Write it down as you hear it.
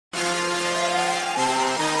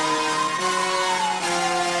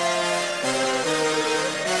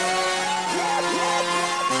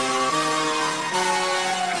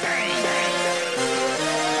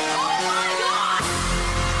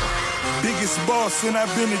boss and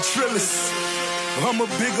I've been a trillist. I'm a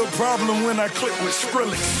bigger problem when I click with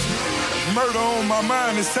Skrillex. Murder on my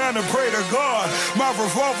mind, it's time to pray to God. My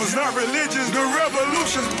revolver's not religious, the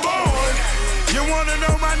revolution's born. You wanna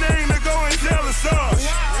know my name, to go and tell us us.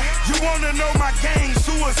 You wanna know my gang,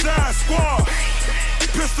 Suicide Squad.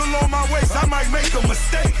 Pistol on my waist, I might make a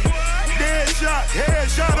mistake.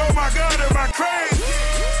 Headshot, oh my God, am I crazy?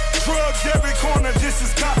 Drugs every corner, this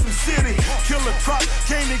is Gotham City. Killer crop,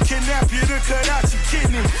 came to kidnap you to cut out your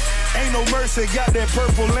kidney. Ain't no mercy, got that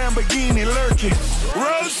purple Lamborghini lurking.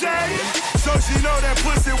 Rose, so she know that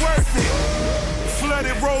pussy worth it.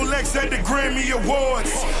 Flooded Rolex at the Grammy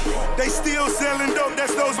Awards. They still selling dope,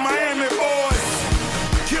 that's those Miami boys.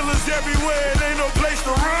 Killers everywhere, it ain't no place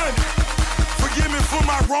to run. Forgive me for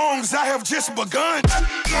my wrongs, I have just begun.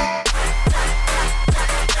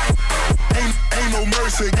 Ain't no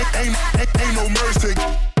mercy, ain't no mercy.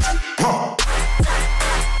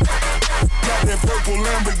 Got that purple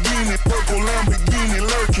Lamborghini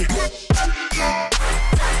lurking.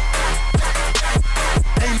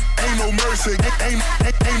 Ain't no mercy, ain't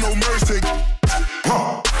no mercy.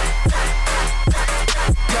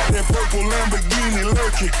 Got that purple Lamborghini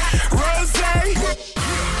lurking. Rose,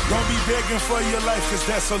 don't be begging for your life, cause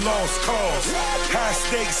that's a lost cause. High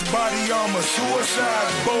stakes, body armor,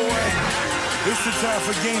 suicide, boy. It's the time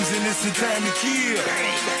for games and it's the time to kill.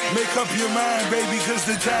 Make up your mind, baby, cause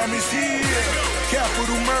the time is here.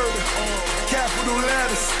 Capital murder, capital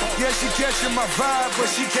letters. Yeah, she catching my vibe,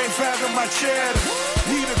 but she can't fathom my cheddar.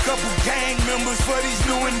 Need a couple gang members for these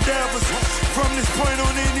new endeavors. From this point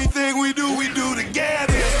on, anything we do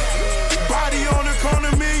together. Body on the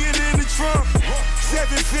corner, million in the trunk. 7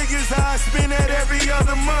 figures, I spend that every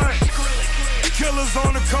other month. Killers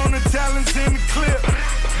on the corner, talents in the clip.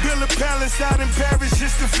 Build a palace out in Paris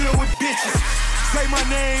just to fill with bitches. Say my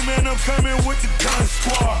name and I'm coming with the gun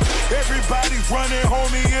squad. Everybody running,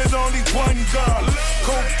 homie, is only one God.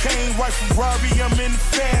 Cocaine, white Ferrari, I'm in the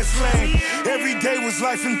fast lane. Every day was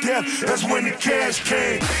life and death, that's when the cash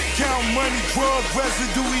came. Count money, drug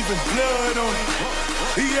residue, even blood on it.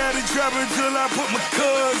 He had it dropping until I put my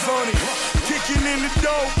cuz on it. Kicking in the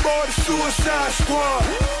door, boy, the Suicide Squad.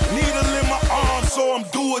 Needle in my arm, so I'm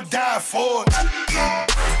do or die for it.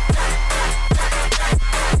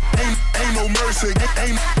 Ain't no mercy,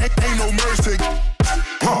 ain't no mercy.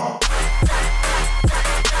 Got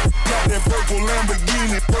that purple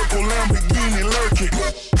Lamborghini lurking.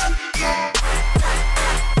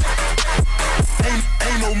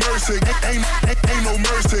 Ain't no mercy, ain't no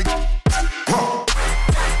mercy.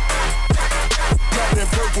 Got that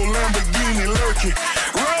purple Lamborghini lurking.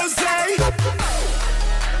 Rose.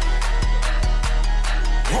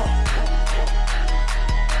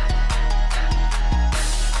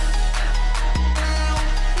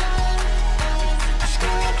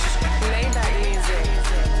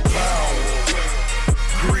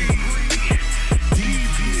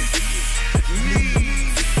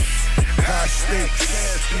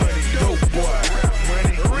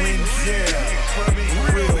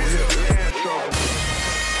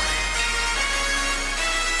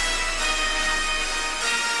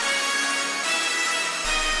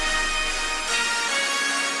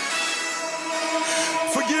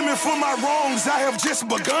 Forgive me for my wrongs, I have just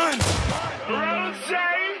begun.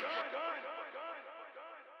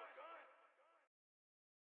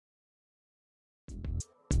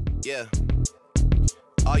 Yeah.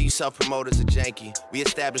 All you self-promoters are janky. We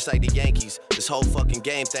established like the Yankees. This whole fucking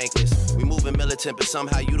game thankless. We moving militant, but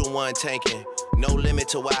somehow you the one tanking. No limit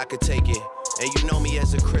to where I could take it. And you know me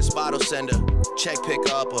as a crisp bottle sender, check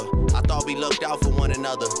picker upper. I thought we looked out for one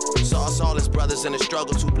another. Saw us all as brothers in the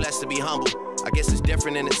struggle, too blessed to be humble. I guess it's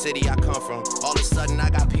different in the city I come from. All of a sudden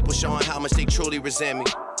I got people showing how much they truly resent me.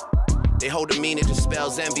 They hold a meaning to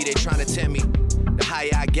spells envy, they trying to tempt me. The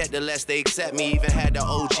higher I get, the less they accept me. Even had the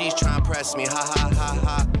OGs try and press me. Ha ha ha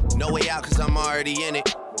ha. No way out cause I'm already in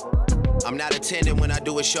it. I'm not attending when I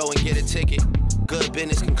do a show and get a ticket. Good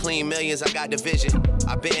business can clean millions, I got the vision.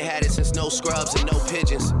 I been had it since no scrubs and no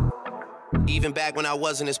pigeons. Even back when I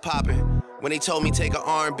wasn't as poppin'. When they told me take a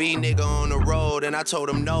R&B nigga on the road, and I told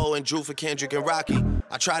them no and drew for Kendrick and Rocky.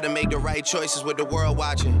 I tried to make the right choices with the world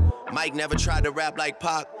watching. Mike never tried to rap like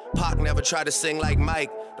Pac. Pac never tried to sing like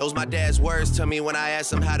Mike. Those my dad's words to me when I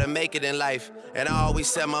asked him how to make it in life. And I always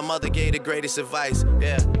said my mother gave the greatest advice.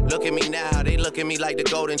 Yeah, look at me now, they look at me like the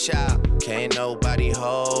golden child. Can't nobody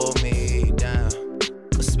hold me down,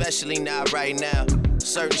 especially not right now.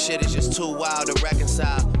 Certain shit is just too wild to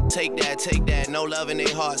reconcile. Take that, no love in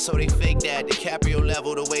their heart, so they fake that. DiCaprio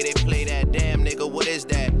level, the way they play that. Damn nigga, what is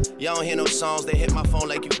that? You don't hear no songs, they hit my phone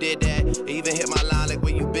like you did that. They even hit my line like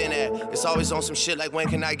where you been at. It's always on some shit like when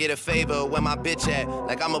can I get a favor? Where my bitch at?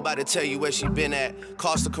 Like I'm about to tell you where she been at.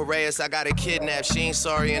 Costa Correas, I got her kidnapped. She ain't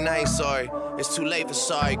sorry and I ain't sorry. It's too late for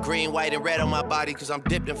sorry. Green, white, and red on my body cause I'm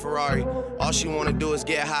dipped in Ferrari. All she wanna do is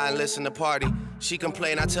get high and listen to party. She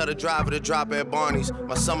complain, I tell the driver to drop her at Barney's.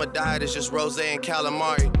 My summer diet is just rosé and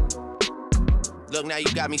calamari. Look, now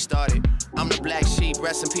you got me started. I'm the black sheep,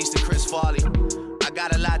 rest in peace to Chris Farley. I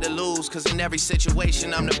got a lot to lose, cause in every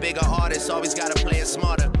situation I'm the bigger artist, always gotta play it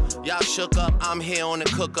smarter. Y'all shook up, I'm here on the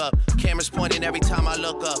cook up. Cameras pointing every time I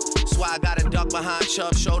look up. That's why I gotta duck behind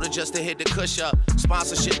Chubb's shoulder just to hit the cush up.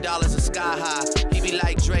 Sponsorship dollars are sky high. He be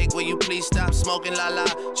like, Drake, will you please stop smoking la la?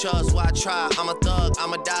 Chubb's why I try, I'm a thug,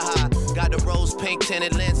 I'm a die high. Got the rose pink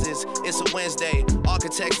tinted lenses, it's a Wednesday.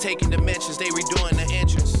 Architects taking dimensions, they redoing the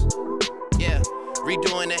entrance. Yeah,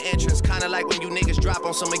 redoing the entrance, kinda like when you niggas drop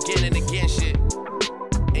on some again and again shit.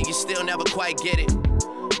 And you still never quite get it.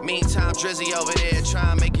 Meantime, Drizzy over there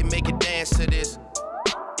trying to make it dance to this.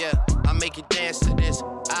 Yeah, I make it dance to this.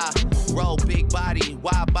 I roll big body,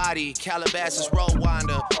 wide body, Calabasas roll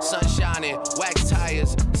winder, sun shining, wax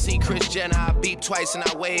tires. See Chris Jenner, I beep twice and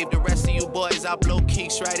I wave. The rest of you boys, I blow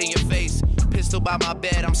keeks right in your face. Pistol by my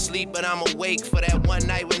bed, I'm asleep but I'm awake for that one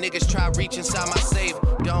night when niggas try reach inside my safe.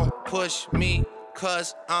 Don't push me,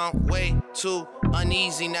 cause I'm way too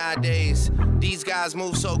uneasy nowadays. These guys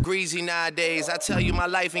move so greasy nowadays. I tell you my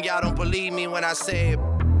life and y'all don't believe me when I say it.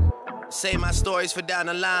 Say my stories for down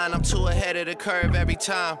the line. I'm too ahead of the curve every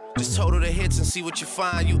time. Just total the hits and see what you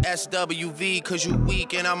find. You SWV cause you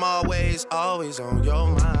weak and I'm always on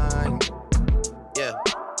your mind. Yeah.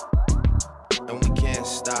 And we can't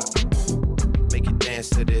stop. Make you dance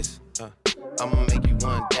to this. I'ma make you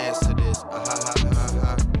wanna dance to this. Ha ha ha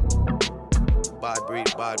ha. Bad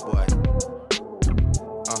breed, bad boy.